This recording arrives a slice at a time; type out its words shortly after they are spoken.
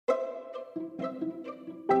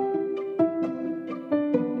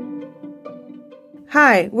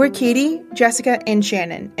Hi, we're Katie, Jessica, and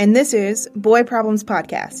Shannon, and this is Boy Problems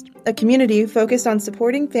Podcast, a community focused on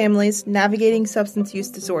supporting families navigating substance use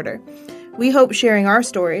disorder. We hope sharing our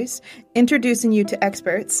stories, introducing you to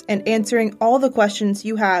experts, and answering all the questions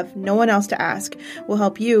you have no one else to ask will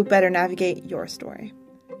help you better navigate your story.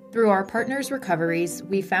 Through our partners' recoveries,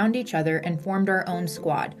 we found each other and formed our own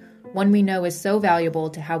squad, one we know is so valuable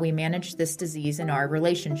to how we manage this disease in our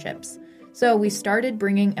relationships. So we started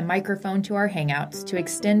bringing a microphone to our hangouts to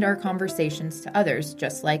extend our conversations to others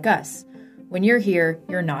just like us. When you're here,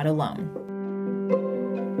 you're not alone.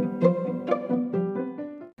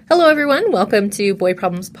 Hello, everyone. Welcome to Boy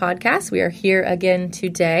Problems Podcast. We are here again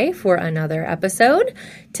today for another episode.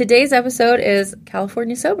 Today's episode is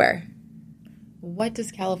California Sober. What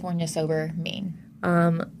does California Sober mean?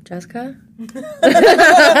 Jessica?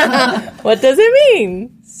 What does it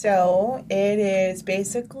mean? So it is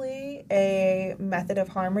basically a method of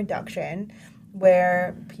harm reduction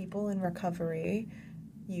where people in recovery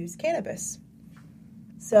use cannabis.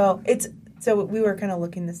 So we were kind of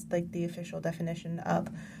looking this like the official definition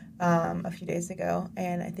up a few days ago,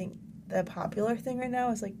 and I think the popular thing right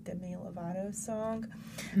now is like Demi Lovato's song,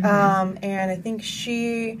 and I think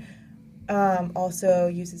she also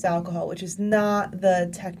uses alcohol, which is not the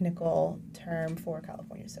technical term for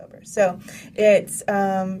California Sober. So it's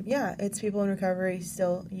it's people in recovery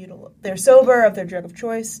still they're sober of their drug of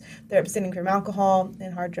choice. They're abstaining from alcohol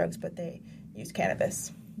and hard drugs, but they use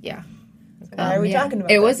cannabis. Yeah. So why are we talking about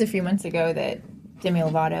it? That? Was a few months ago that Demi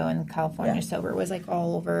Lovato and California Sober was like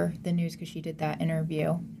all over the news because she did that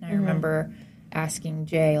interview. And I remember asking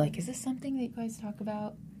Jay, like, is this something that you guys talk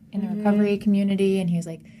about in the recovery community? And he was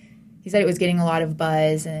like, he said it was getting a lot of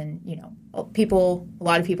buzz, and, you know, a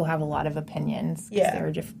lot of people have a lot of opinions. Yeah. There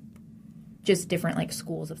were just different, like,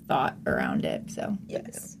 schools of thought around it, so.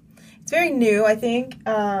 Yes. It's very new, I think,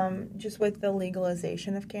 just with the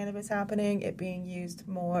legalization of cannabis happening, it being used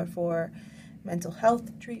more for mental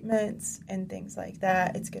health treatments and things like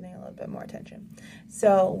that. It's getting a little bit more attention.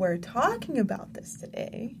 So we're talking about this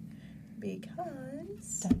today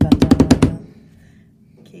because... Dun, dun, dun.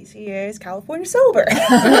 Casey is California Sober.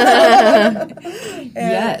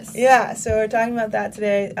 Yes. Yeah, so we're talking about that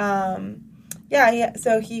today.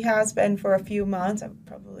 So he has been for a few months,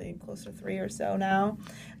 probably close to 3 or so now.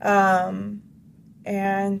 So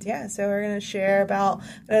we're going to share about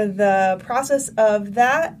the process of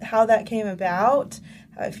that, how that came about,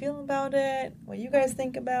 how I feel about it, what you guys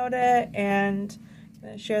think about it, and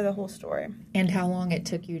share the whole story. And how long it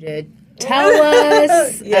took you to tell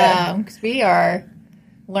us. Because we are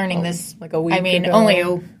learning this like a week ago. Only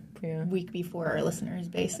a week before our listeners,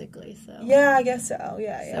 basically. So yeah, I guess so.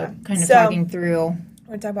 Yeah. So kind of talking through.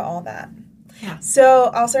 We're talking about all that. Yeah. So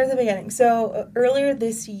I'll start at the beginning. So earlier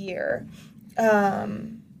this year,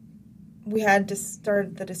 we had just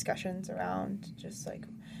started the discussions around just like,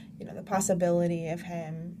 you know, the possibility of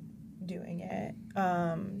him doing it,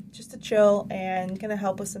 just to chill and kind of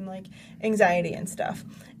help with some like anxiety and stuff.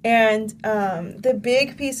 And the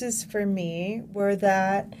big pieces for me were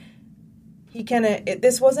that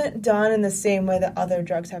this wasn't done in the same way that other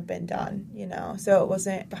drugs have been done, you know. So it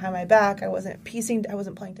wasn't behind my back. I wasn't playing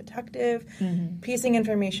detective, piecing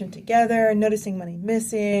information together, noticing money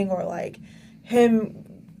missing, or like him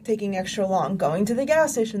taking extra long going to the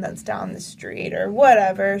gas station that's down the street or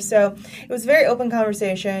whatever. So it was a very open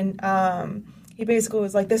conversation. He basically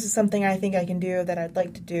was like, this is something I think I can do, that I'd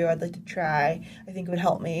like to do. I'd like to try. I think it would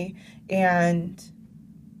help me. And,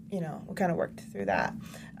 you know, we kind of worked through that.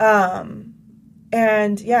 So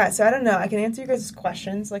I don't know. I can answer your guys'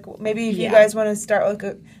 questions. Like, maybe if you guys want to start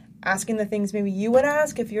like asking the things maybe you would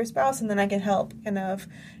ask if your spouse, and then I can help kind of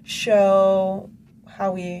show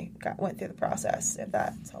how we went through the process, if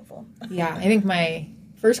that's helpful. Yeah, I think my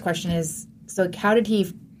first question is, so how did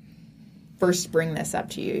he first bring this up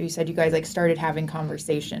to you? You said you guys like started having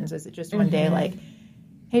conversations. Was it just one day like,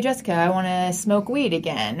 hey, Jessica, I want to smoke weed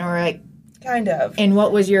again? Or like... Kind of. And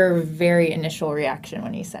what was your very initial reaction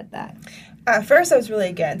when he said that? At first, I was really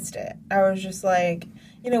against it. I was just like,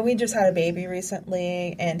 you know, we just had a baby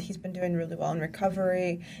recently, and he's been doing really well in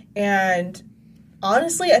recovery. And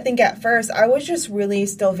honestly, I think at first, I was just really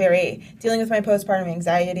still dealing with my postpartum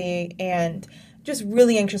anxiety and just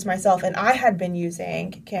really anxious myself. And I had been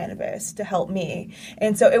using cannabis to help me.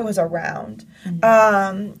 And so it was around.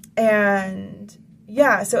 So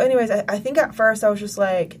anyways, I think at first I was just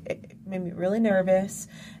like, it made me really nervous.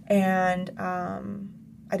 And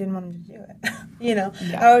I didn't want him to do it. You know,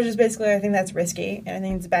 I was just basically, I think that's risky, and I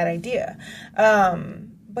think it's a bad idea.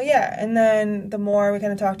 but yeah, and then the more we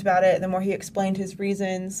kind of talked about it, the more he explained his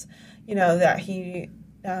reasons, that he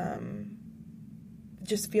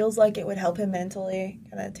just feels like it would help him mentally,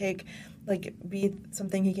 kind of be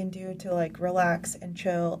something he can do to, relax and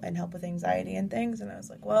chill and help with anxiety and things. And I was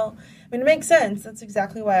like, well, it makes sense. That's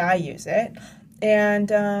exactly why I use it.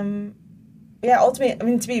 And,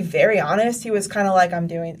 ultimately, to be very honest, he was kind of like, I'm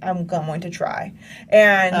going to try.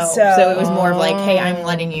 And so it was more of like, hey, I'm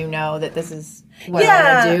letting you know that this is what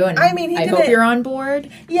I want to do, and I hope you're on board.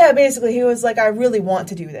 Yeah, basically, he was like, I really want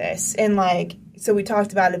to do this. And, so we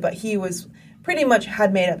talked about it, but he was pretty much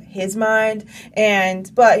had made up his mind,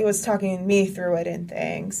 but he was talking me through it and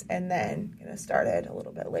things, and then, started a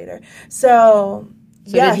little bit later. So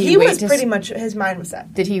yeah, he was pretty much, his mind was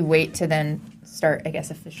set. Did he wait to then start, I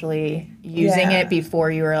guess, officially using it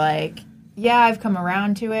before you were like, yeah, I've come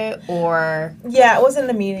around to it, or? Yeah, it wasn't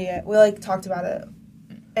immediate. We, talked about it.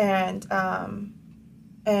 And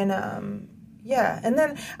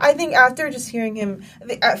then I think after just hearing him,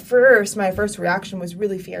 at first, my first reaction was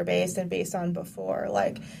really fear-based and based on before.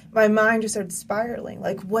 My mind just started spiraling.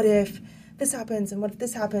 What if this happens, and what if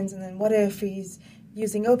this happens, and then what if he's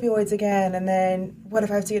using opioids again, and then what if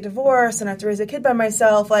I have to get divorced and I have to raise a kid by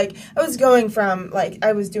myself? I was going from,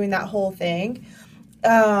 I was doing that whole thing.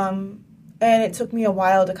 And it took me a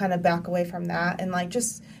while to kind of back away from that and,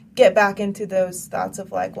 just get back into those thoughts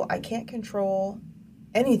of, well, I can't control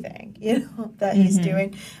anything, that he's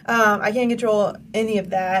doing. I can't control any of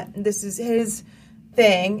that. This is his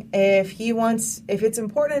thing. If it's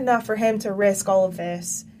important enough for him to risk all of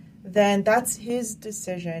this, then that's his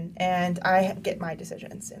decision, and I get my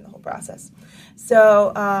decisions in the whole process.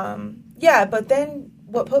 So, but then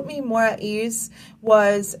what put me more at ease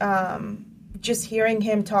was just hearing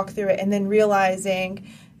him talk through it and then realizing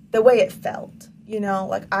the way it felt,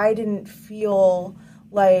 I didn't feel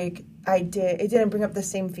like I did. It didn't bring up the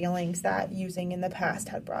same feelings that using in the past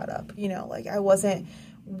had brought up, I wasn't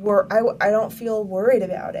I don't feel worried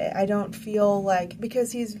about it. I don't feel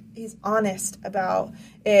because he's honest about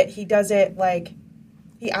it. He does it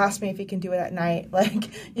he asked me if he can do it at night.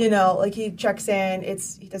 He checks in.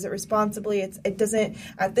 He does it responsibly. It doesn't,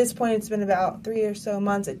 at this point, it's been about 3 or so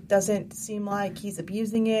months. It doesn't seem like he's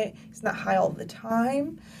abusing it. He's not high all the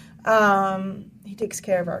time. He takes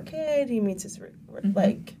care of our kid. He meets his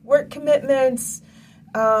work commitments.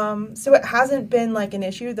 So it hasn't been an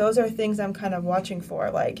issue. Those are things I'm kind of watching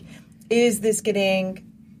for. Is this getting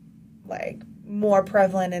more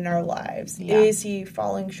prevalent in our lives? Yeah. Is he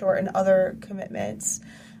falling short in other commitments?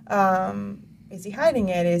 Is he hiding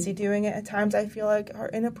it? Is he doing it at times I feel like are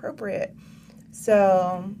inappropriate?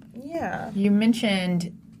 So, yeah. You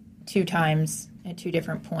mentioned 2 times at 2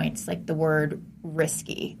 different points, the word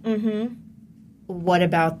risky. Mm-hmm. What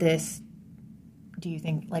about this do you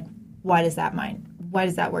think, why does that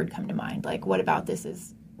word come to mind? What about this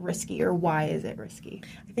is risky, or why is it risky?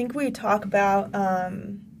 I think we talk about,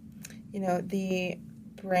 the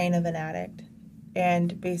brain of an addict,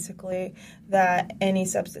 and basically that any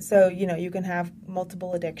substance, so, you can have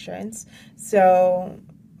multiple addictions. So,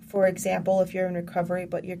 for example, if you're in recovery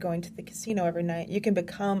but you're going to the casino every night, you can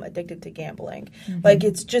become addicted to gambling. Mm-hmm.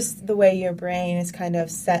 It's just the way your brain is kind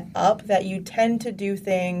of set up that you tend to do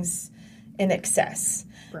things in excess.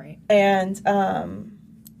 Right. And,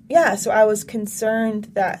 so I was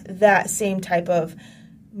concerned that same type of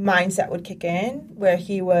mindset would kick in, where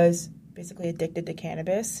he was basically addicted to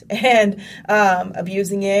cannabis and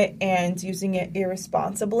abusing it and using it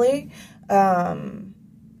irresponsibly. And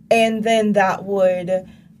then that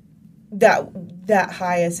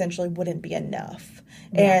high essentially wouldn't be enough.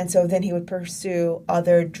 Yeah. And so then he would pursue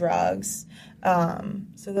other drugs.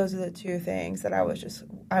 So those are the 2 things that I was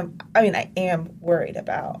I am worried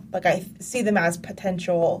about. I see them as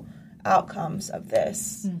potential outcomes of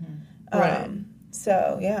this. Mm-hmm. Right.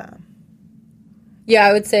 So, yeah. Yeah,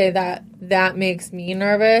 I would say that makes me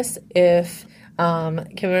nervous. If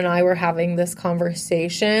Kim and I were having this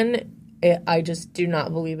conversation, I just do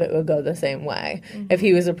not believe it would go the same way. Mm-hmm. If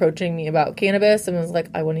he was approaching me about cannabis and was like,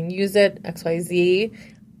 I want to use it, XYZ,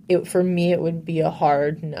 for me, it would be a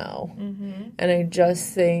hard no. Mm-hmm. And I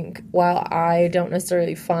just think, while I don't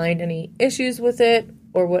necessarily find any issues with it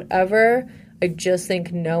or whatever, I just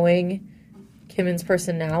think knowing Kimin's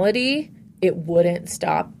personality, it wouldn't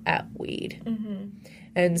stop at weed. Mm-hmm.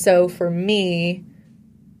 And so for me,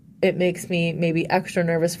 it makes me maybe extra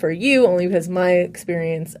nervous for you, only because my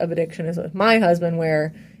experience of addiction is with my husband,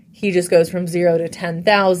 where he just goes from 0 to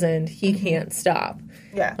 10,000. He mm-hmm. can't stop.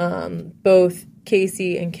 Yeah. Both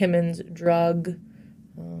Casey and Kimin's drug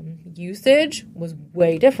usage was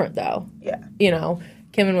way different, though. Yeah.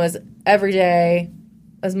 Kimin was every day,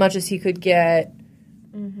 as much as he could get,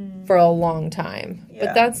 for a long time. Yeah.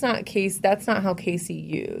 But that's not how Casey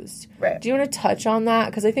used. Right. Do you want to touch on that?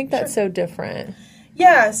 Because I think that's so different.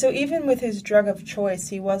 Yeah, so even with his drug of choice,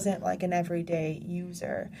 he wasn't like an everyday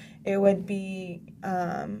user. It would be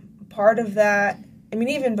part of that. I mean,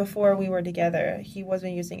 even before we were together, he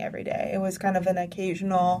wasn't using every day. It was kind of an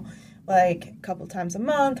occasional, like a couple times a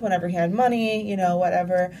month, whenever he had money, you know,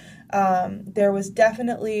 whatever. There was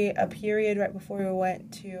definitely a period right before we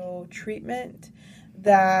went to treatment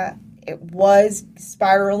that it was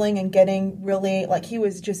spiraling and getting really, like, he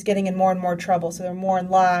was just getting in more and more trouble. So there were more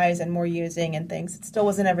lies and more using and things. It still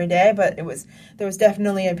wasn't every day, but there was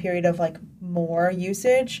definitely a period of, like, more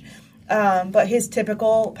usage. But his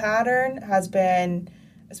typical pattern has been,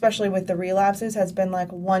 especially with the relapses, has been,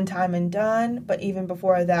 like, one time and done. But even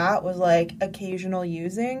before that was, like, occasional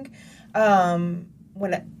using.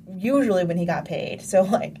 Usually when he got paid. So,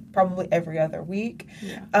 like, probably every other week.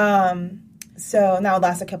 Yeah. So now it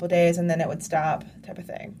lasts a couple of days and then it would stop, type of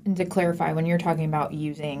thing. And to clarify, when you're talking about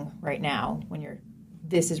using right now,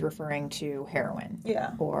 this is referring to heroin.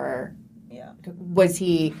 Yeah. Or yeah, was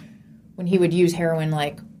he, when he would use heroin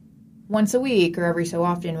like once a week or every so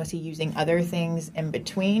often, was he using other things in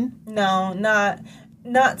between? No,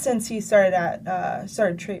 not since he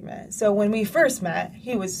started treatment. So when we first met,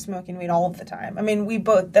 he was smoking weed all of the time. I mean,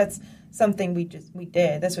 that's something we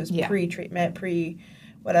did. This was pre-treatment,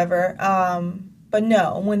 whatever. But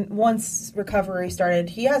no, once recovery started,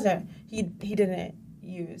 he didn't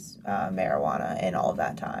use marijuana in all of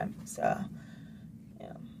that time. So,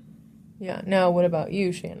 yeah. Yeah. Now, what about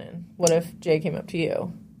you, Shannon? What if Jay came up to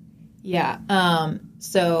you? Yeah.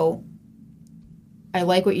 So I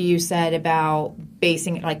like what you said about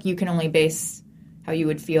basing it, like you can only base how you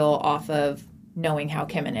would feel off of knowing how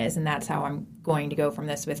Kimmin is, and that's how I'm going to go from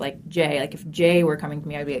this with like Jay. Like if Jay were coming to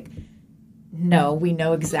me, I'd be like, no, we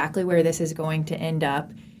know exactly where this is going to end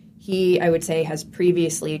up. He, I would say, has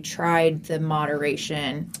previously tried the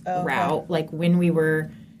moderation route. Like when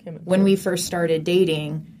we first started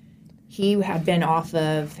dating, he had been off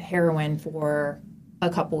of heroin for a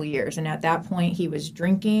couple years. And at that point, he was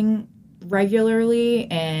drinking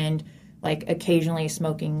regularly and like occasionally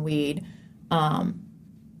smoking weed. And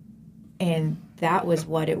that was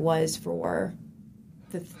what it was for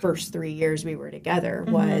the first 3 years we were together,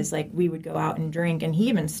 was like we would go out and drink, and he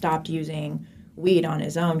even stopped using weed on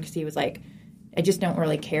his own because he was like, I just don't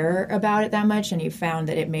really care about it that much, and he found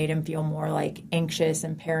that it made him feel more like anxious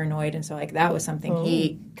and paranoid, and so like that was something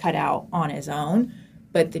he cut out on his own.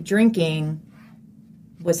 But the drinking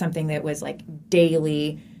was something that was like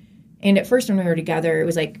daily, and at first when we were together, it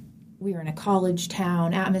was like we were in a college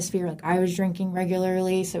town atmosphere, like I was drinking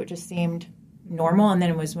regularly, so it just seemed normal. And then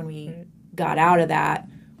it was when we got out of that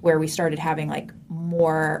where we started having like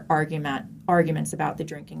more arguments about the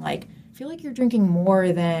drinking. Like, I feel like you're drinking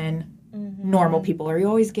more than normal people, or you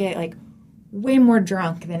always get like way more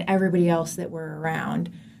drunk than everybody else that were around.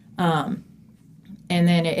 And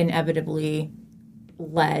then it inevitably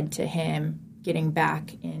led to him getting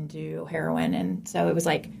back into heroin. And so it was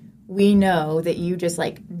like, we know that you just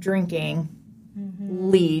like drinking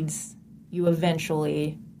leads you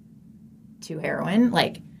eventually to heroin.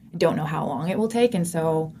 Like, don't know how long it will take, and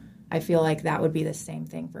so I feel like that would be the same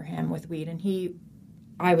thing for him with weed. And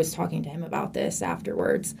I was talking to him about this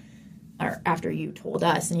afterwards, or after you told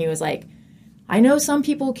us, and he was like, I know some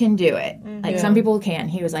people can do it. Like, some people can.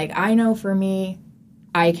 He was like, I know for me,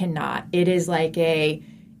 I cannot. It is like an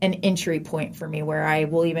entry point for me where I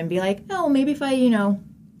will even be like, oh, maybe if I,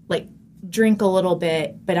 like drink a little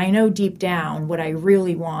bit, but I know deep down what I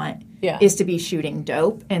really want is to be shooting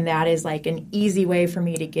dope, and that is like an easy way for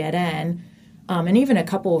me to get in. And even a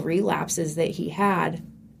couple of relapses that he had,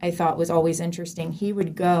 I thought was always interesting. He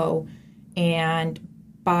would go and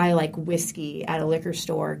buy like whiskey at a liquor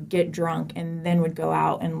store, get drunk, and then would go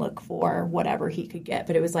out and look for whatever he could get.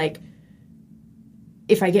 But it was like,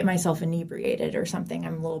 if I get myself inebriated or something,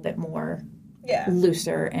 I'm a little bit more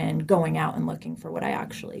looser and going out and looking for what I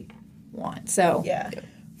actually want. So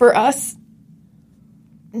for us,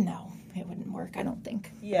 no, it wouldn't work, I don't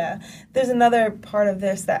think. Yeah. There's another part of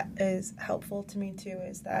this that is helpful to me too,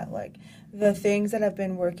 is that like the things that have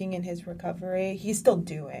been working in his recovery, he's still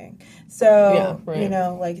doing. So,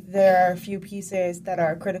 like there are a few pieces that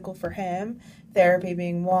are critical for him, therapy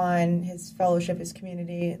being one, his fellowship, his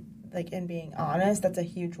community, like, and being honest, that's a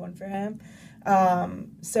huge one for him.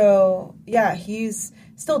 So yeah, he's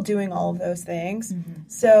still doing all of those things.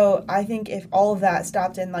 So I think if all of that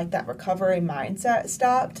stopped and like that recovery mindset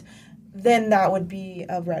stopped, then that would be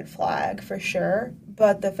a red flag for sure.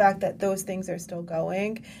 But the fact that those things are still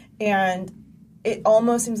going, and it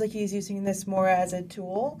almost seems like he's using this more as a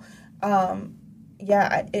tool,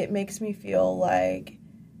 it makes me feel like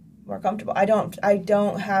more comfortable. I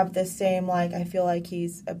don't have the same, like, I feel like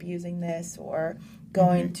he's abusing this or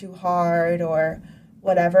going too hard or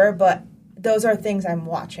whatever, but those are things I'm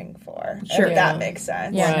watching for. Sure. If that makes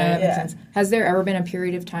sense. Yeah, no, that makes sense. Has there ever been a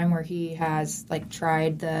period of time where he has, like,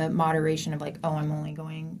 tried the moderation of, like, oh, I'm only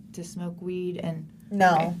going to smoke weed? And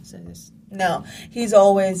No. Okay, so this... No. He's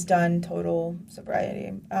always done total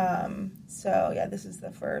sobriety. So, yeah, this is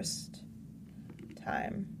the first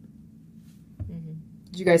time.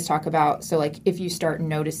 Did you guys talk about, so, like, if you start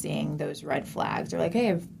noticing those red flags, or, like, hey,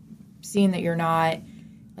 I've seen that you're not,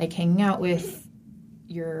 like, hanging out with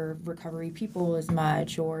your recovery people as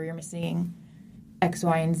much, or you're missing X,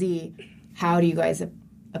 Y, and Z, how do you guys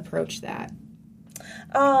approach that?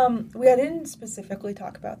 We didn't specifically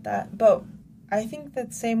talk about that, but I think the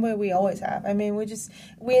same way we always have. I mean, we just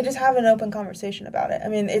have an open conversation about it. I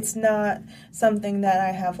mean, it's not something that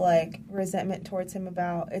I have, like, resentment towards him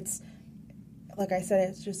about. It's, like I said,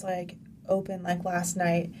 it's just, like, open. Like, last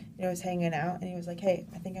night, I was hanging out, and he was like, hey,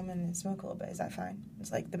 I think I'm going to smoke a little bit. Is that fine?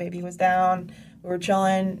 It's like, the baby was down. We were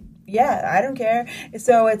chilling. Yeah, I don't care.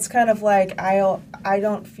 So it's kind of like, I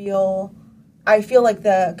feel like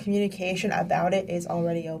the communication about it is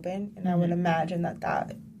already open, and I would imagine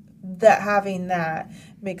that having that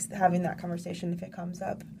makes having that conversation, if it comes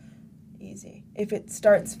up, easy. If it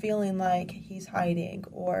starts feeling like he's hiding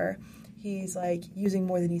or he's, like, using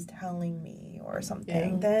more than he's telling me or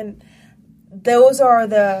something, then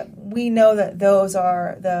we know that those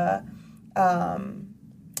are the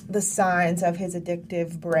signs of his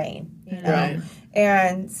addictive brain, you know? Right.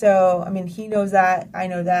 And so, I mean, he knows that, I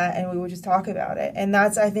know that, and we would just talk about it. And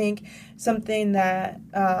that's, I think, something that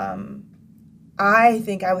I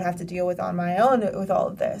think I would have to deal with on my own with all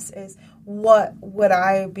of this is, what would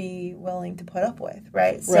I be willing to put up with,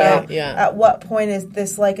 right? So at what point is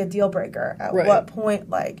this, like, a deal breaker? At what point,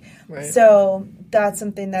 like, so that's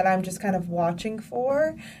something that I'm just kind of watching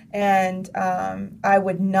for, and I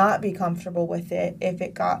would not be comfortable with it if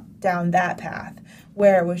it got down that path,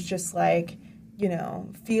 where it was just, like, you know,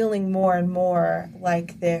 feeling more and more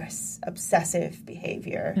like this obsessive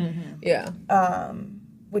behavior.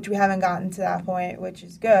 Which we haven't gotten to that point, which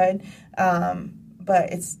is good.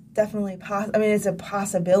 But it's definitely it's a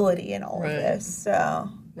possibility in all of this. So,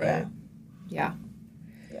 Yeah.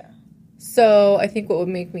 So I think what would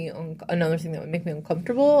make me another thing that would make me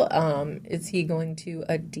uncomfortable is he going to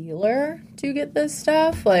a dealer to get this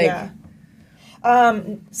stuff? So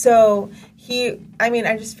I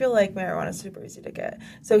just feel like marijuana is super easy to get.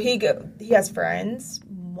 So he has friends.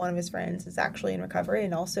 One of his friends is actually in recovery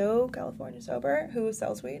and also California sober, who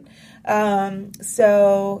sells weed.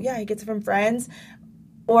 So yeah, he gets it from friends,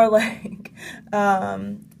 or, like,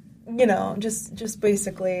 you know, just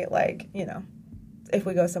basically, like, you know, if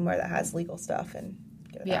we go somewhere that has legal stuff and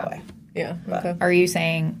get it that way. Yeah. Okay. Are you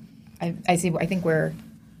saying, I see, I think where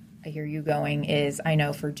I hear you going is, I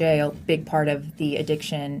know for Jay, a big part of the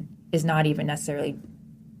addiction is not even necessarily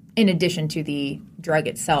in addition to the drug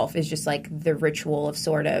itself, is just, like, the ritual of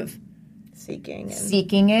sort of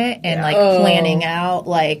seeking it and like planning out,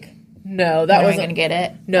 like, no, that wasn't going to get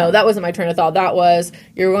it. No, that wasn't my train of thought. That was,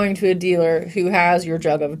 you're going to a dealer who has your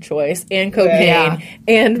drug of choice and cocaine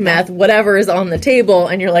and meth, whatever is on the table,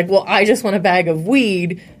 and you're like, well, I just want a bag of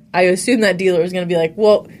weed. I assume that dealer is going to be like,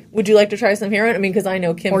 well, would you like to try some heroin? I mean, because I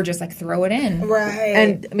know Kim... Or just, like, throw it in. Right.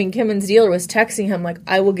 And, I mean, Kimmon's dealer was texting him, like,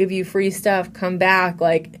 I will give you free stuff, come back,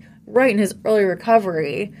 like, right in his early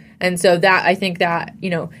recovery. And so that, I think that, you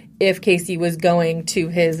know, if Casey was going to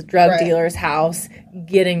his drug dealer's house,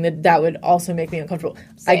 getting that would also make me uncomfortable.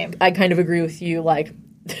 I kind of agree with you, like,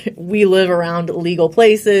 we live around legal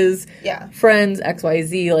places, friends,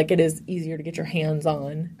 XYZ, like, it is easier to get your hands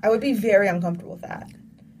on. I would be very uncomfortable with that.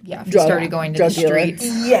 Yeah, if you started going to the streets.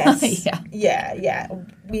 Yes. Yeah.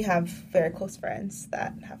 We have very close friends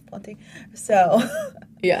that have plenty. So,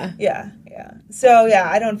 yeah. So, yeah,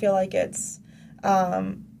 I don't feel like it's,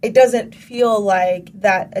 it doesn't feel like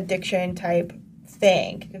that addiction type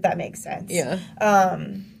thing, if that makes sense. Yeah.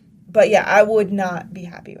 But, yeah, I would not be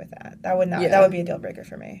happy with that. That would not, that would be a deal breaker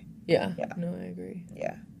for me. Yeah. No, I agree.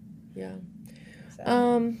 Yeah.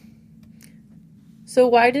 So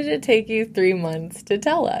why did it take you 3 months to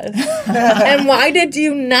tell us? And why did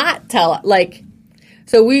you not tell us? Like,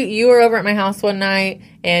 so you were over at my house one night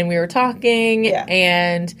and we were talking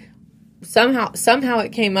and somehow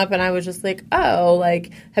it came up and I was just like, oh,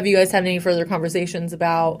 like, have you guys had any further conversations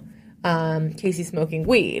about Casey smoking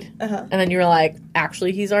weed? And then you were like,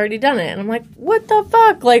 actually, he's already done it. And I'm like, what the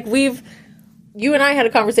fuck? Like, you and I had a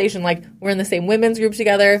conversation, like, we're in the same women's group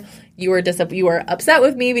together. You were upset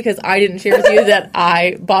with me because I didn't share with you that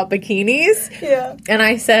I bought bikinis. Yeah. And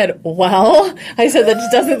I said, that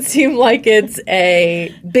just doesn't seem like it's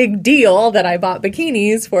a big deal that I bought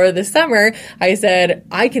bikinis for this summer. I said,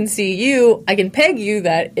 I can peg you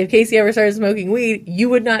that if Casey ever started smoking weed, you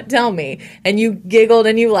would not tell me. And you giggled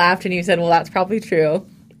and you laughed and you said, well, that's probably true.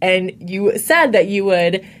 And you said that you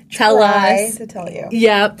would tell us. To tell you.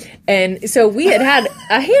 Yeah. And so we had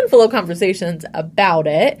a handful of conversations about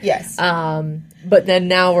it. Yes. But then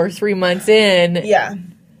now we're 3 months in. Yeah.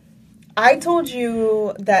 I told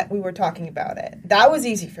you that we were talking about it. That was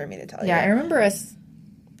easy for me to tell you. Yeah, I remember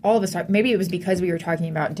all of us talk. Maybe it was because we were talking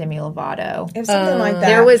about Demi Lovato. It was something like that.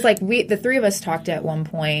 There was the three of us talked at one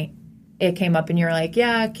point. It came up and you were like,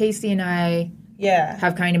 yeah, Casey and I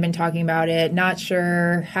have kind of been talking about it. Not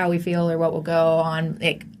sure how we feel or what will go on.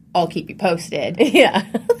 Like, I'll keep you posted. Yeah.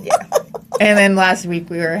 Yeah. And then last week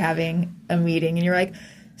we were having a meeting and you're like,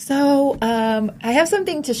 so I have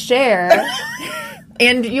something to share.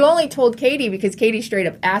 And you only told Katie because Katie straight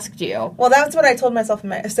up asked you. Well, that's what I told myself.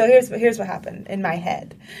 So here's what happened in my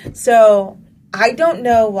head. So I don't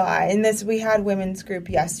know why. We had women's group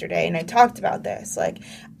yesterday, and I talked about this. Like,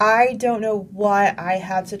 I don't know why I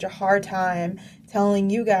have such a hard time telling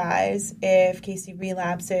you guys if Casey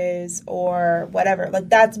relapses or whatever. Like,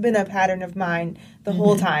 that's been a pattern of mine the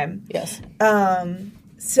whole time. Yes.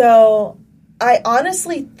 So I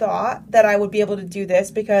honestly thought that I would be able to do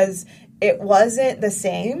this because it wasn't the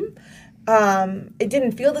same. It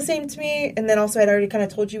didn't feel the same to me, and then also I'd already kind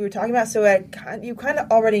of told you we were talking about, so you kind of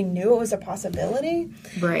already knew it was a possibility.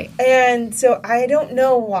 Right. And so I don't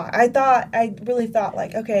know why. I really thought,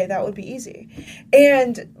 like, okay, that would be easy.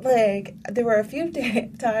 And, like, there were a few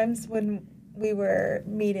times when we were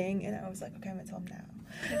meeting, and I was like, okay, I'm going to tell him now.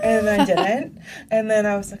 And then I didn't. And then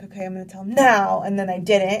I was like, okay, I'm going to tell him now. And then I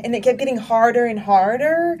didn't. And it kept getting harder and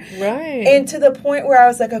harder. Right. And to the point where I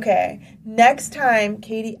was like, okay, next time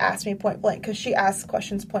Katie asks me point blank, because she asks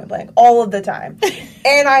questions point blank all of the time.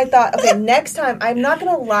 And I thought, okay, next time I'm not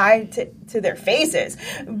going to lie to their faces.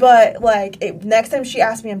 But, like, next time she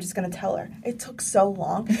asks me, I'm just going to tell her. It took so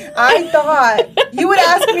long. I thought you would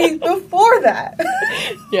ask me before that.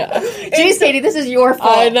 Yeah. Jeez, Katie, this is your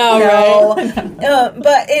fault. I know,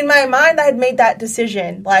 right? But in my mind, I had made that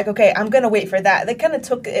decision. Like, okay, I'm going to wait for that. They kind of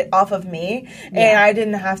took it off of me. And I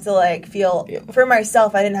didn't have to, like, feel, for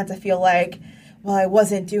myself, I didn't have to feel like, well, I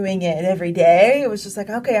wasn't doing it every day. It was just like,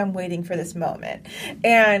 okay, I'm waiting for this moment.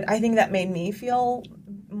 And I think that made me feel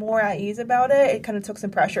more at ease about it. It kind of took some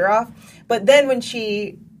pressure off. But then when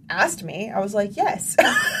she asked me, I was like, yes.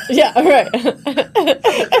 Yeah, right.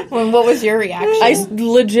 Well, what was your reaction? I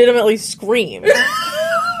legitimately screamed.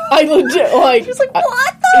 I legit, like... She was like,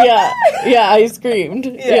 what the Yeah, I screamed.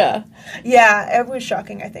 Yeah. Yeah, it was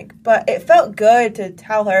shocking, I think. But it felt good to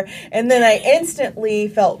tell her. And then I instantly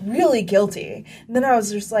felt really guilty. And then I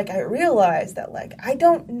was just like, I realized that, like, I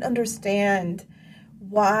don't understand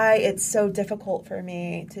why it's so difficult for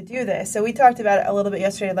me to do this. So we talked about it a little bit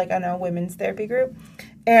yesterday, like, on a women's therapy group.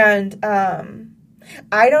 And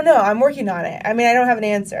I don't know. I'm working on it. I mean, I don't have an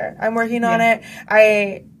answer. I'm working on it.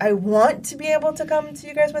 I want to be able to come to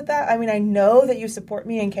you guys with that. I mean, I know that you support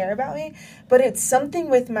me and care about me, but it's something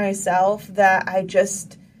with myself that I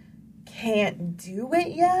just can't do it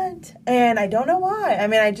yet, and I don't know why. I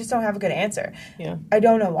mean, I just don't have a good answer. Yeah. I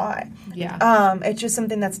don't know why. Yeah. It's just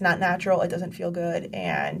something that's not natural. It doesn't feel good,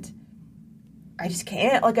 and I just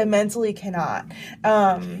can't. Like, I mentally cannot.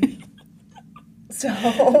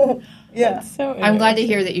 So, yeah. So I'm glad to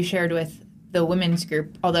hear that you shared with the women's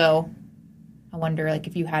group, although I wonder, like,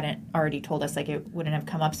 if you hadn't already told us, like, it wouldn't have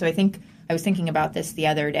come up. So I was thinking about this the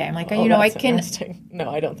other day. I'm like, I can... No,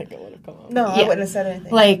 I don't think it would have come up. No, I wouldn't have said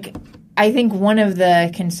anything. Like, I think one of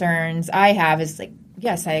the concerns I have is, like,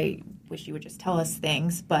 yes, I wish you would just tell us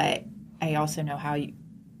things, but I also know how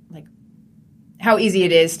easy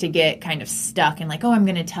it is to get kind of stuck and, like, oh, I'm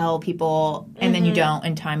going to tell people, and then you don't,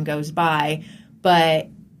 and time goes by. But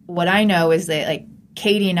what I know is that, like,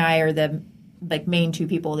 Katie and I are the, like, main two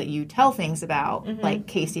people that you tell things about, like,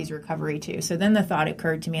 Casey's recovery to. So then the thought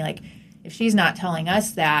occurred to me, like, if she's not telling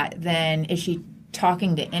us that, then is she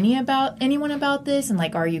talking to anyone about this? And,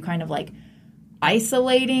 like, are you kind of, like,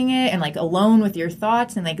 isolating it and, like, alone with your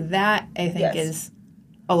thoughts? And, like, that, I think, is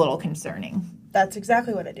a little concerning. That's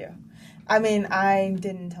exactly what I do. I mean, I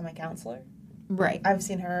didn't tell my counselor. Right. I've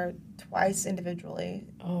seen her twice individually.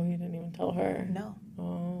 Oh, you didn't even tell her? No.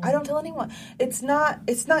 Oh. I don't tell anyone. It's not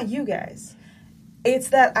you guys. It's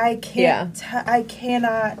that I can't, I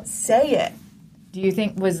cannot say it. Do you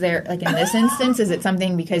think, was there, like, in this instance, is it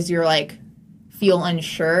something because you're, like, feel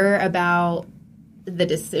unsure about the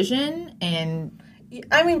decision? And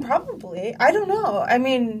I mean, probably. I don't know. I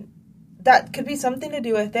mean, that could be something to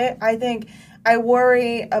do with it. I think I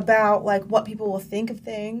worry about, like, what people will think of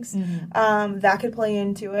things. That could play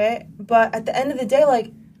into it. But at the end of the day,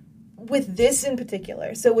 like, with this in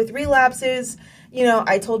particular, so with relapses, you know,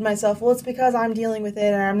 I told myself, well, it's because I'm dealing with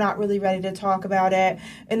it and I'm not really ready to talk about it.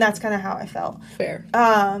 And that's kind of how I felt. Fair.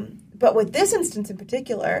 But with this instance in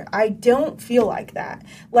particular, I don't feel like that.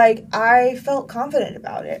 Like, I felt confident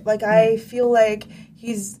about it. Like, I feel like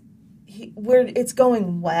it's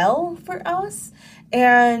going well for us,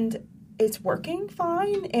 and it's working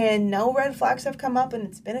fine, and no red flags have come up, and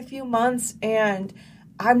it's been a few months, and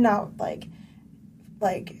I'm not, like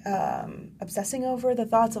obsessing over the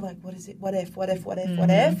thoughts of, like, what is it, what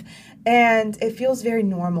if, and it feels very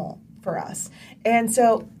normal for us. And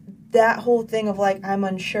so that whole thing of, like, I'm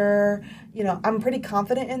unsure, you know, I'm pretty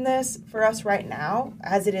confident in this for us right now,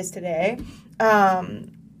 as it is today.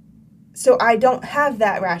 So I don't have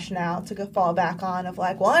that rationale to fall back on of,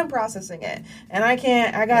 like, well, I'm processing it, and I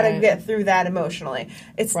gotta get through that emotionally.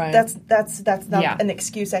 It's that's not an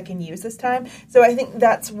excuse I can use this time. So I think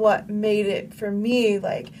that's what made it for me,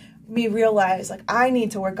 like, me realize, like, I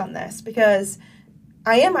need to work on this because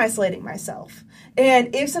I am isolating myself.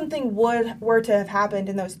 And if something were to have happened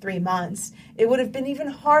in those 3 months, it would have been even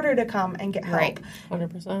harder to come and get help. Right.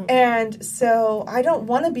 100%. And so I don't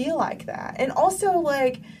want to be like that. And also,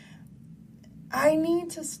 like, I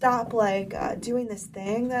need to stop, like, doing this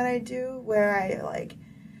thing that I do where I, like,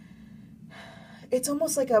 it's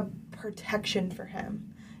almost like a protection for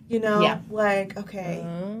him, you know? Yeah. Like, okay,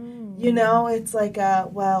 you know, it's like,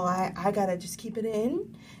 well, I gotta just keep it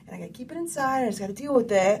in, and I gotta keep it inside, I just gotta deal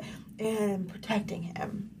with it, and protecting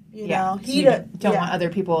him, you know? So you don't want other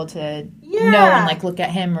people to know and, like, look at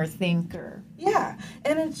him or think or... Yeah,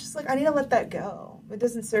 and it's just, like, I need to let that go. It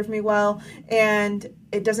doesn't serve me well, and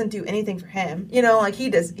it doesn't do anything for him. You know, like, he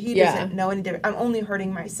doesn't know any different. I'm only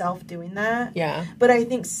hurting myself doing that. Yeah. But I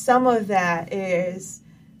think some of that is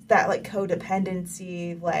that, like,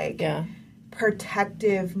 codependency, like,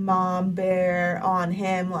 protective mom bear on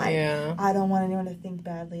him. Like, I don't want anyone to think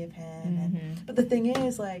badly of him. But the thing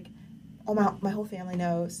is, like, my whole family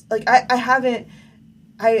knows. Like,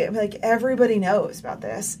 like, everybody knows about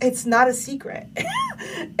this. It's not a secret.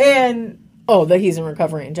 And... Oh, that he's in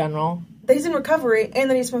recovery in general? That he's in recovery, and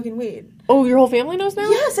that he's smoking weed. Oh, your whole family knows now?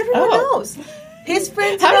 Yes, everyone knows. His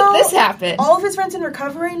friends How know. did this happen? All of his friends in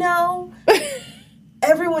recovery know.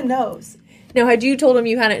 Everyone knows. Now, had you told him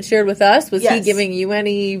you hadn't shared with us? Was he Yes. giving you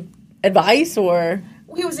any advice, or...?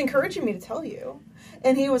 He was encouraging me to tell you.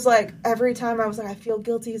 And he was like, every time I was like, I feel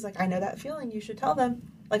guilty, he's like, I know that feeling, you should tell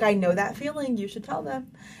them. Like, I know that feeling, you should tell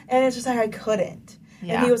them. And it's just like, I couldn't.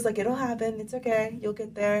 Yeah. And he was like, it'll happen, it's okay, you'll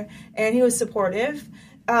get there. And he was supportive.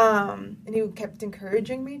 And he kept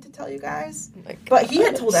encouraging me to tell you guys. But he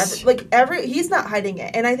had told he's not hiding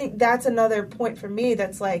it. And I think that's another point for me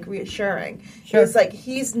that's, like, reassuring. Sure. It's like,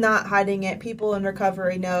 he's not hiding it. People in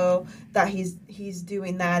recovery know that he's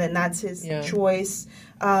doing that, and that's his choice.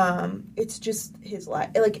 It's just his life.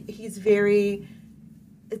 Like, he's very...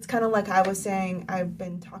 It's kind of like I was saying, I've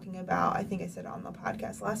been talking about, I think I said it on the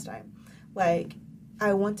podcast last time, like,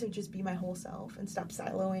 I want to just be my whole self and stop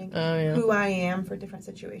siloing who I am for different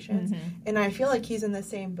situations. And I feel like he's in the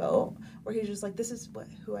same boat where he's just like, this is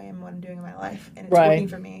who I am, what I'm doing in my life, and it's working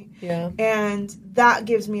for me. Yeah. And that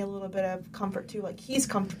gives me a little bit of comfort too. Like, he's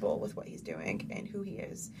comfortable with what he's doing and who he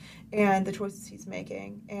is and the choices he's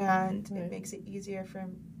making, and it makes it easier for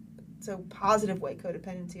him. So positive way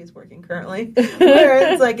codependency is working currently,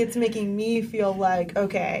 where it's like, it's making me feel like,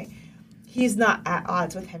 okay, he's not at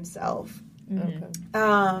odds with himself.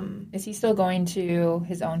 Okay. Is he still going to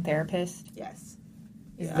his own therapist? Yes.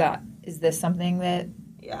 Is this something that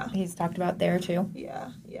he's talked about there too? Yeah.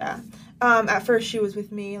 At first she was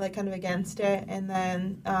with me, like, kind of against it, and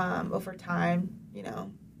then over time, you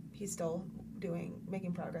know, he's still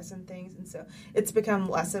making progress and things, and so it's become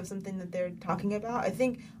less of something that they're talking about. I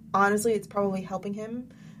think honestly it's probably helping him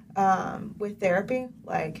with therapy,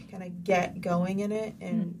 like, kind of get going in it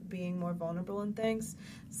and being more vulnerable in things.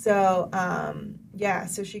 So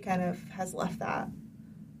so she kind of has left that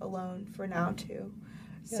alone for now too.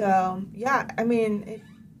 So I mean,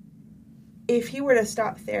 if he were to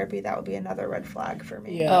stop therapy, that would be another red flag for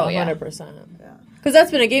me. 100%. Because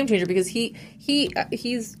that's been a game changer, because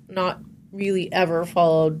he's not really ever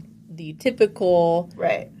followed the typical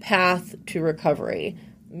path to recovery.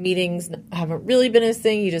 Meetings haven't really been his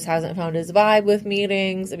thing. He just hasn't found his vibe with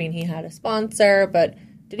meetings. I mean, he had a sponsor, but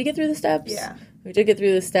did he get through the steps? Yeah. We did get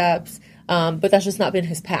through the steps, but that's just not been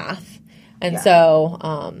his path. And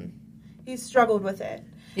so... he's struggled with it.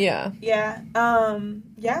 Yeah. Yeah.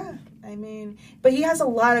 Yeah. I mean, but he has a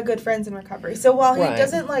lot of good friends in recovery. So while he Right.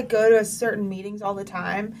 doesn't like go to certain meetings all the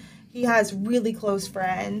time, he has really close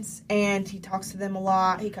friends and he talks to them a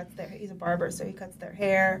lot. He's a barber, so he cuts their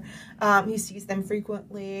hair. He sees them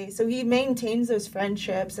frequently. So he maintains those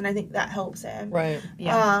friendships, and I think that helps him. Right.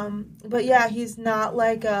 Yeah. But yeah, he's not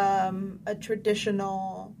like a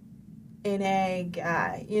traditional NA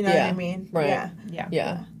guy. You know what I mean? Right. Yeah. Yeah.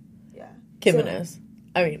 Yeah. Yeah. Kevin So- is.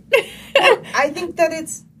 I mean. I think that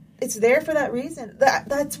it's there for that reason.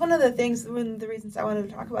 That's one of the reasons I wanted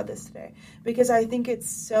to talk about this today, because I think it's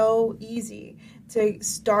so easy to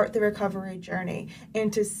start the recovery journey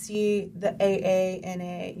and to see the AA,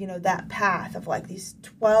 NA, that path of like these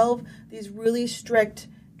really strict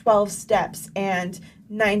 12 steps and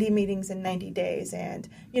 90 meetings in 90 days and,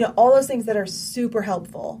 all those things that are super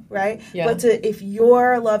helpful, right? Yeah. But if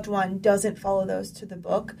your loved one doesn't follow those to the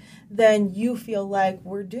book, then you feel like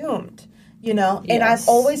we're doomed. And Yes. I've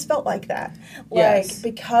always felt like that. Yes.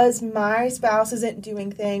 Because my spouse isn't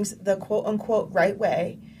doing things the quote-unquote right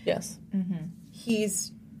way, Yes.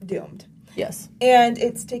 he's doomed. Yes. And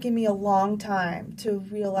it's taken me a long time to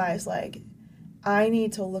realize, I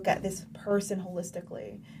need to look at this person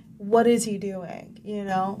holistically. What is he doing?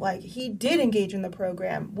 He did engage in the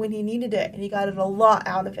program when he needed it, and he got a lot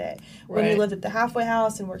out of it. When he Right. lived at the halfway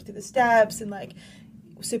house and worked through the steps and,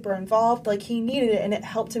 super involved, he needed it, and it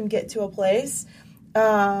helped him get to a place.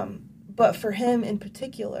 But for him in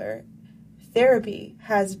particular, therapy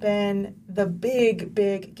has been the big,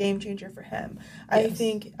 big game changer for him. I Yes.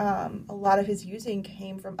 think a lot of his using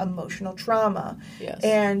came from emotional trauma. Yes.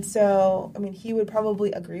 And so, he would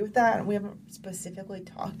probably agree with that, and we haven't specifically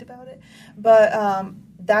talked about it. But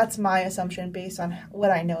that's my assumption based on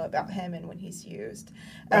what I know about him and when he's used.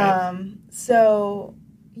 Right.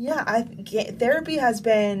 Yeah, therapy has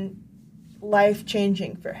been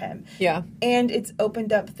life-changing for him. Yeah. And it's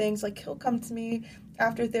opened up things, he'll come to me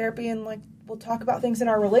after therapy and, we'll talk about things in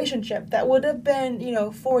our relationship that would have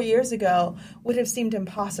been, 4 years ago, would have seemed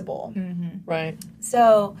impossible. Right.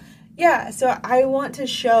 So, yeah, so I want to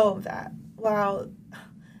show that, wow,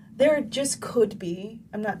 there just could be,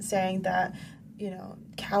 I'm not saying that,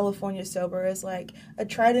 California sober is a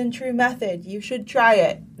tried and true method. You should try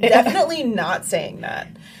it. Definitely not saying that.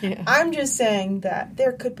 Yeah. I'm just saying that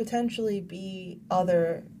there could potentially be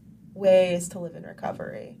other ways to live in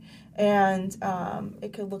recovery. And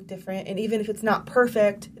it could look different. And even if it's not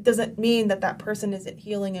perfect, it doesn't mean that person isn't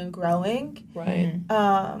healing and growing. Right.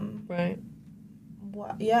 Right.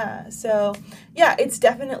 Yeah. So, yeah, it's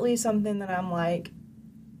definitely something that I'm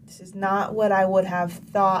this is not what I would have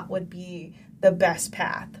thought would be the best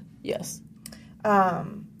path. Yes.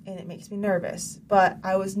 And it makes me nervous, but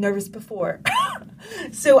I was nervous before.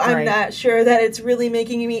 So I'm Right. not sure that it's really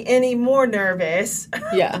making me any more nervous.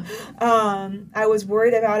 Yeah. I was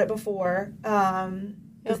worried about it before.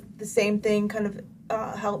 Yep. The same thing kind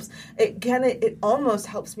of helps. It almost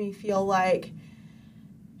helps me feel like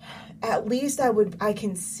at least I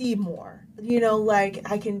can see more.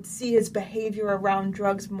 I can see his behavior around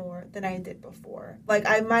drugs more than I did before.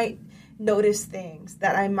 I might notice things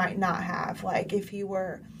that I might not have, if he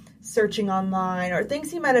were searching online or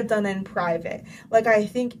things he might have done in private. I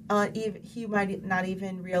think he might not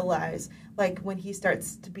even realize, when he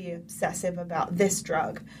starts to be obsessive about this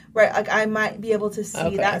drug, right? I might be able to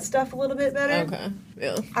see that stuff a little bit better. Okay.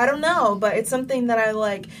 Yeah. I don't know, but it's something that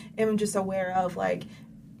I, am just aware of,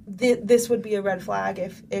 this would be a red flag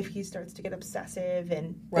if he starts to get obsessive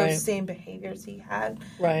and Right. those same behaviors he had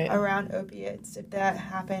Right. around opiates. If that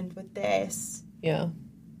happened with this, Yeah.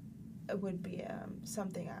 it would be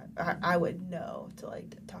something I would know to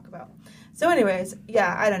talk about. So anyways,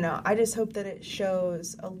 yeah, I don't know. I just hope that it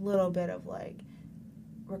shows a little bit of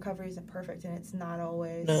recovery isn't perfect, and it's not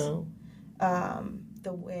always No.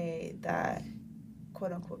 the way that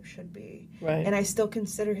quote unquote should be. Right. And I still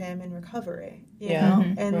consider him in recovery, you Yeah. know?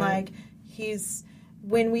 Mhm. And Right. he's,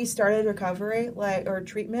 when we started recovery, or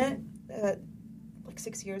treatment,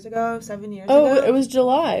 6 years ago, 7 years Oh, ago. it was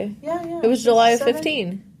July. Yeah. It was July of 7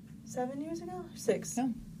 15. 7 years ago? 6.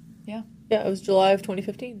 Yeah. Yeah, it was July of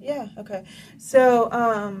 2015. Yeah, okay. So,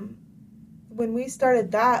 when we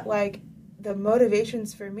started that, the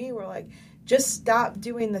motivations for me were just stop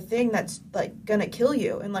doing the thing that's gonna kill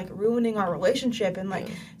you and ruining our relationship and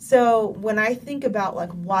so when I think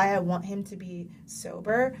about why I want him to be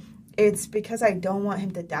sober, it's because I don't want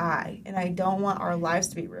him to die and I don't want our lives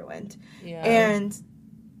to be ruined. Yeah. And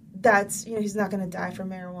that's, he's not gonna die from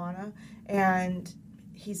marijuana and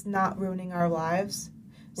he's not ruining our lives.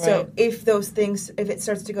 So Right. if it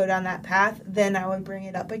starts to go down that path, then I would bring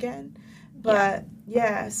it up again. But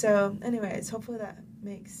Yeah, so anyways, hopefully that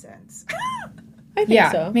makes sense. I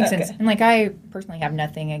think so. Makes Okay. sense. And like, I personally have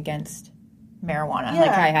nothing against marijuana. Yeah.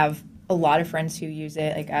 Like, I have a lot of friends who use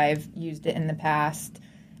it. Like, I've used it in the past.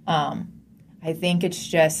 I think it's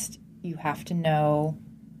just you have to know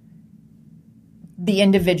the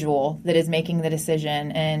individual that is making the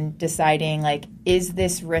decision and deciding, like, is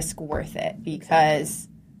this risk worth it? Because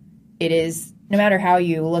it is, no matter how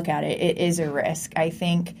you look at it, it is a risk. I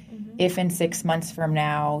think if in 6 months from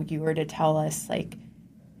now you were to tell us, like,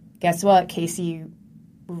 guess what, Casey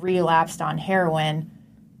relapsed on heroin,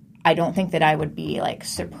 I don't think that I would be, like,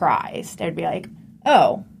 surprised. I'd be like,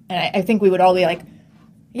 oh. And I think we would all be like,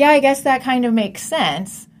 yeah, I guess that kind of makes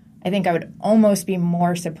sense. I think I would almost be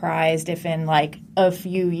more surprised if in, like, a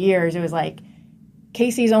few years it was like,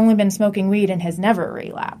 Casey's only been smoking weed and has never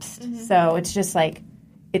relapsed. So it's just like,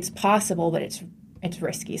 it's possible, but it's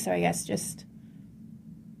risky. So I guess just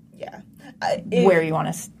Yeah. where you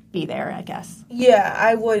want to be there, I guess. Yeah,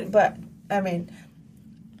 I would, but I mean,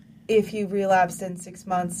 if you relapsed in 6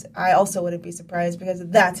 months, I also wouldn't be surprised because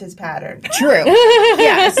that's his pattern. True.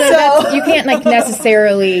 Yeah. So that's, you can't, like,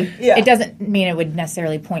 necessarily. Yeah. It doesn't mean it would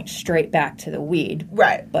necessarily point straight back to the weed,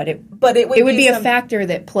 Right. but it But it would be a some- factor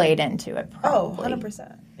that played into it. Oh, Probably.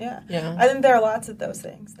 100%. Yeah. Yeah. I think there are lots of those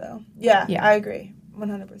things, though. Yeah, Yeah. I agree.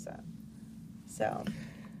 100%. So,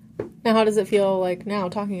 Now, how does it feel like now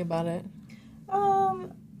talking about it?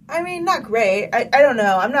 I mean, not great. I don't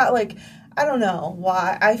know. I'm not like, I don't know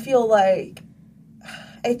why. I feel like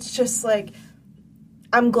it's just like,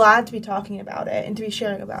 I'm glad to be talking about it and to be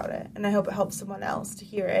sharing about it. And I hope it helps someone else to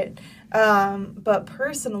hear it. But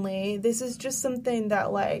personally, this is just something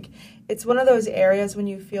that, like, it's one of those areas when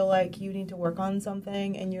you feel like you need to work on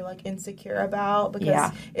something and you're, like, insecure about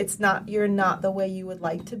because you're not the way you would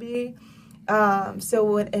like to be.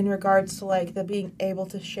 So in regards to, like, the being able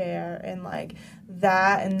to share and, like,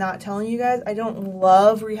 that and not telling you guys, I don't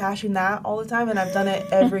love rehashing that all the time, and I've done it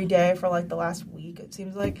every day for, like, the last week, it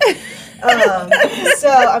seems like. So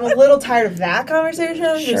I'm a little tired of that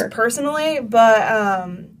conversation, just personally, but,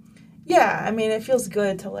 yeah, I mean, it feels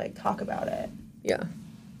good to, like, talk about it, Yeah.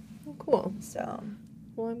 Oh, cool. so,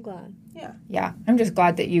 Well, I'm glad. yeah. Yeah. I'm just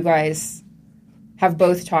glad that you guys have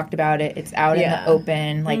both talked about it. It's out in Yeah. the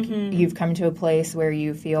open. Like, you've come to a place where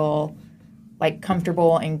you feel, like,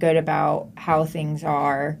 comfortable and good about how things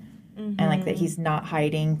are, and, like, that he's not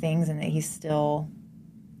hiding things and that he's still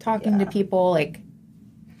talking to people. Like,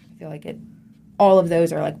 I feel like all of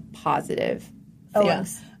those are, like, positive Oh,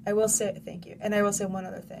 things. I will say, thank you, and I will say one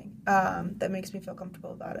other thing that makes me feel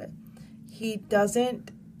comfortable about it. He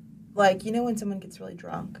doesn't, like, you know when someone gets really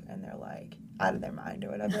drunk and they're, like, out of their mind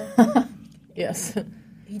or whatever? Yes.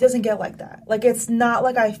 He doesn't get like that. Like, it's not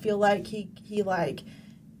like I feel like he like,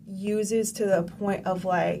 uses to the point of,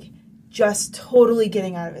 like, just totally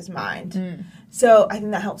getting out of his mind. So I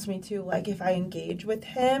think that helps me, too. Like, if I engage with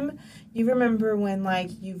him, you remember when, like,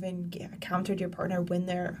 you've encountered your partner when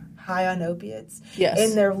they're high on opiates? Yes.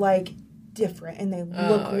 And they're, like, different, and they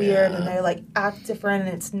look weird, and they, like, act different,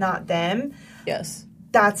 and it's not them. Yes.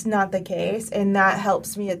 That's not the case, and that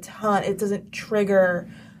helps me a ton. It doesn't trigger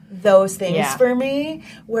those things for me,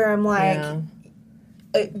 where I'm like,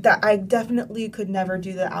 that I definitely could never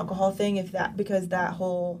do the alcohol thing because that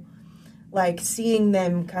whole, like, seeing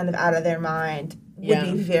them kind of out of their mind would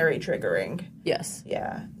be very triggering. Yes.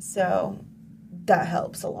 Yeah, so that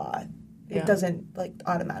helps a lot. Yeah. It doesn't, like,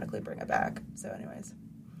 automatically bring it back. So anyways.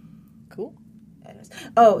 Cool.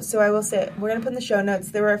 Oh, so I will say, we're going to put in the show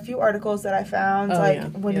notes, there were a few articles that I found,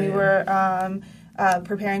 when we were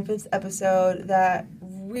preparing for this episode that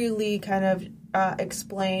really kind of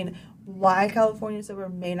explain why California sober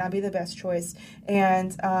may not be the best choice,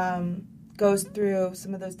 and goes through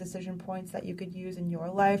some of those decision points that you could use in your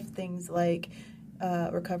life, things like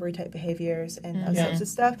recovery type behaviors and those types of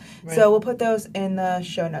stuff. Right. So we'll put those in the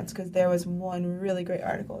show notes because there was one really great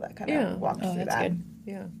article that kind of walked through that. Good.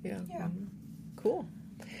 Yeah. Yeah. Cool.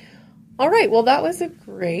 All right. Well, that was a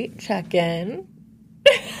great check-in.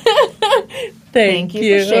 Thank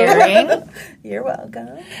you for sharing. You're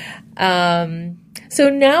welcome. So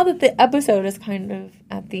now that the episode is kind of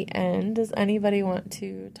at the end, does anybody want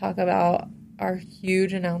to talk about our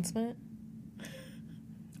huge announcement?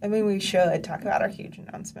 I mean, we should talk about our huge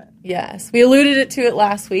announcement. Yes, we alluded to it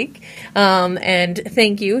last week. And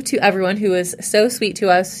thank you to everyone who was so sweet to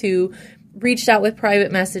us, who reached out with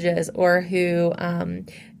private messages, or who,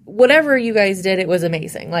 whatever you guys did, it was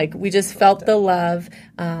amazing. Like, we just felt the love.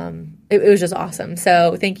 It was just awesome.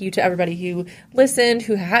 So thank you to everybody who listened,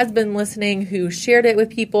 who has been listening, who shared it with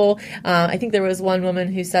people. I think there was one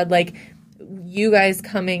woman who said, like, you guys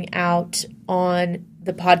coming out on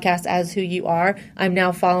the podcast as who you are, I'm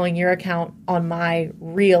now following your account on my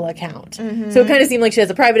real account. So it kind of seemed like she has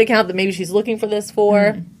a private account that maybe she's looking for this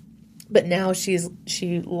for. But now she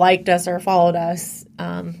liked us or followed us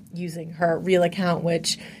using her real account,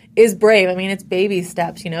 which is brave. I mean, it's baby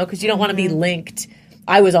steps, because you don't want to be linked.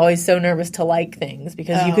 I was always so nervous to like things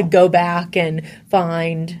because you could go back and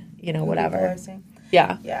find, whatever.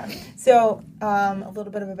 Yeah. Yeah. So a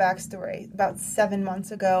little bit of a backstory. About 7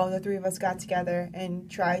 months ago, the three of us got together and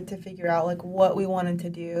tried to figure out like what we wanted to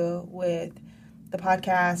do with the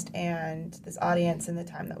podcast and this audience and the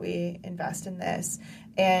time that we invest in this.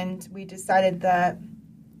 And we decided that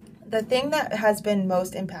the thing that has been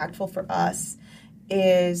most impactful for us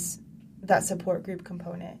is that support group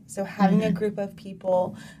component. So having a group of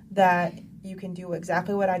people that you can do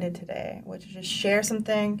exactly what I did today, which is just share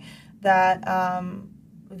something that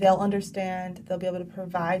they'll understand. They'll be able to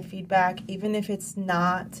provide feedback, even if it's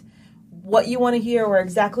not what you want to hear or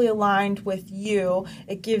exactly aligned with you.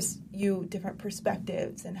 It gives you different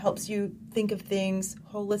perspectives and helps you think of things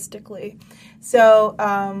holistically. So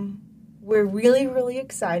we're really, really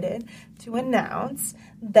excited to announce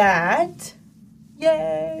that,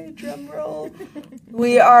 yay, drum roll,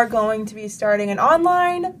 we are going to be starting an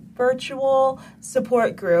online virtual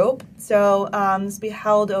support group. So this will be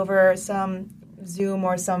held over some Zoom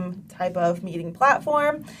or some type of meeting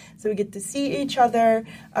platform. So we get to see each other.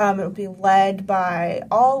 It'll be led by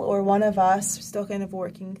all or one of us. We're still kind of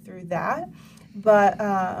working through that. But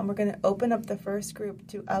we're going to open up the first group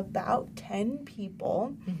to about 10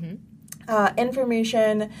 people.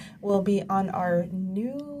 Information will be on our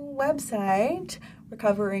new website,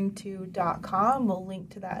 recovering2.com. We'll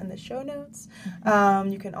link to that in the show notes.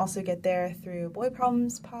 You can also get there through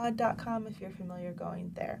boyproblemspod.com if you're familiar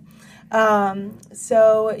going there.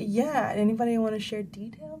 So yeah, anybody want to share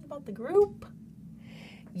details about the group?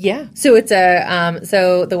 Yeah. So it's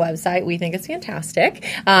so the website, we think it's fantastic.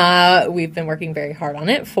 We've been working very hard on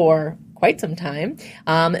it for quite some time.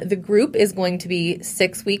 The group is going to be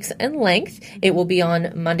 6 weeks in length. It will be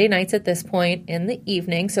on Monday nights at this point in the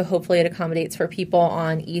evening, so hopefully it accommodates for people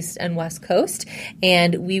on East and West Coast.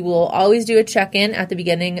 And we will always do a check-in at the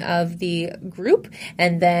beginning of the group,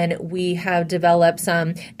 and then we have developed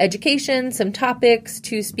some education, some topics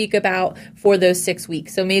to speak about for those 6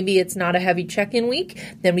 weeks. So maybe it's not a heavy check-in week,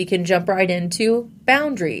 then we can jump right into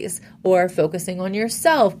boundaries or focusing on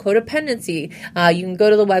yourself, codependency. You can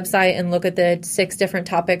go to the website and look at the 6 different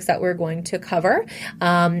topics that we're going to cover.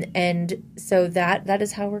 And so that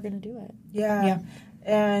is how we're going to do it. Yeah.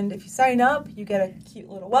 And if you sign up, you get a cute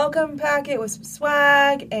little welcome packet with some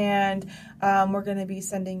swag. And we're going to be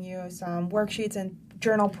sending you some worksheets and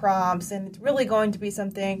journal prompts. And it's really going to be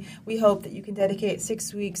something we hope that you can dedicate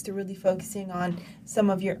 6 weeks to really focusing on some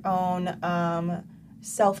of your own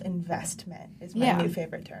self-investment is my new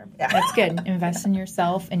favorite term. Yeah. That's good. Invest in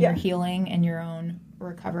yourself and your healing and your own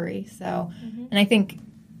recovery. So, and I think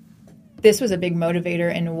this was a big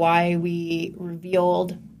motivator in why we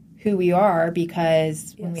revealed who we are,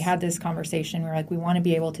 because when we had this conversation, we were like, we want to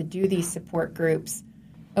be able to do these support groups.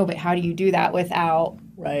 Oh, but how do you do that without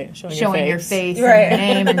showing your face and your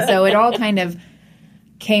name? And so it all kind of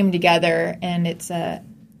came together, and it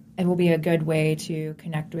will be a good way to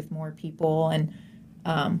connect with more people and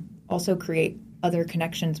also create other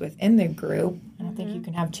connections within the group. I don't think you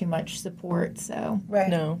can have too much support, so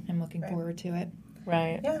no, I'm looking forward to it.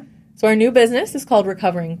 Right. Yeah. So our new business is called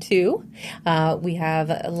Recovering 2. We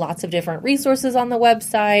have lots of different resources on the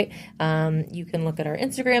website. You can look at our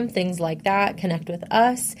Instagram, things like that, connect with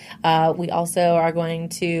us. We also are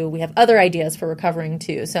we have other ideas for Recovering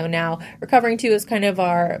 2. So now Recovering 2 is kind of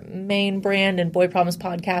our main brand, and Boy Problems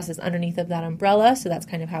Podcast is underneath of that umbrella. So that's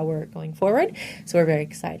kind of how we're going forward. So we're very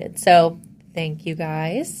excited. So thank you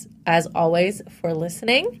guys, as always, for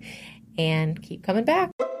listening, and keep coming back.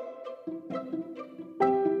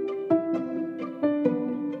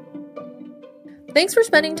 Thanks for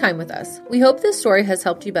spending time with us. We hope this story has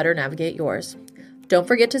helped you better navigate yours. Don't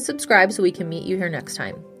forget to subscribe so we can meet you here next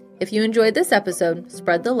time. If you enjoyed this episode,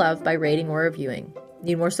 spread the love by rating or reviewing.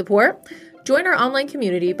 Need more support? Join our online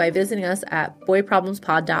community by visiting us at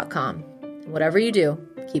boyproblemspod.com. And whatever you do,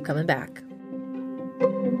 keep coming back.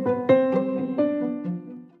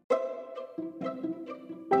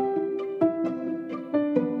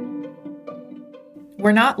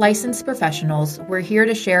 We're not licensed professionals. We're here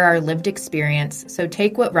to share our lived experience, so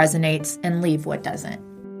take what resonates and leave what doesn't.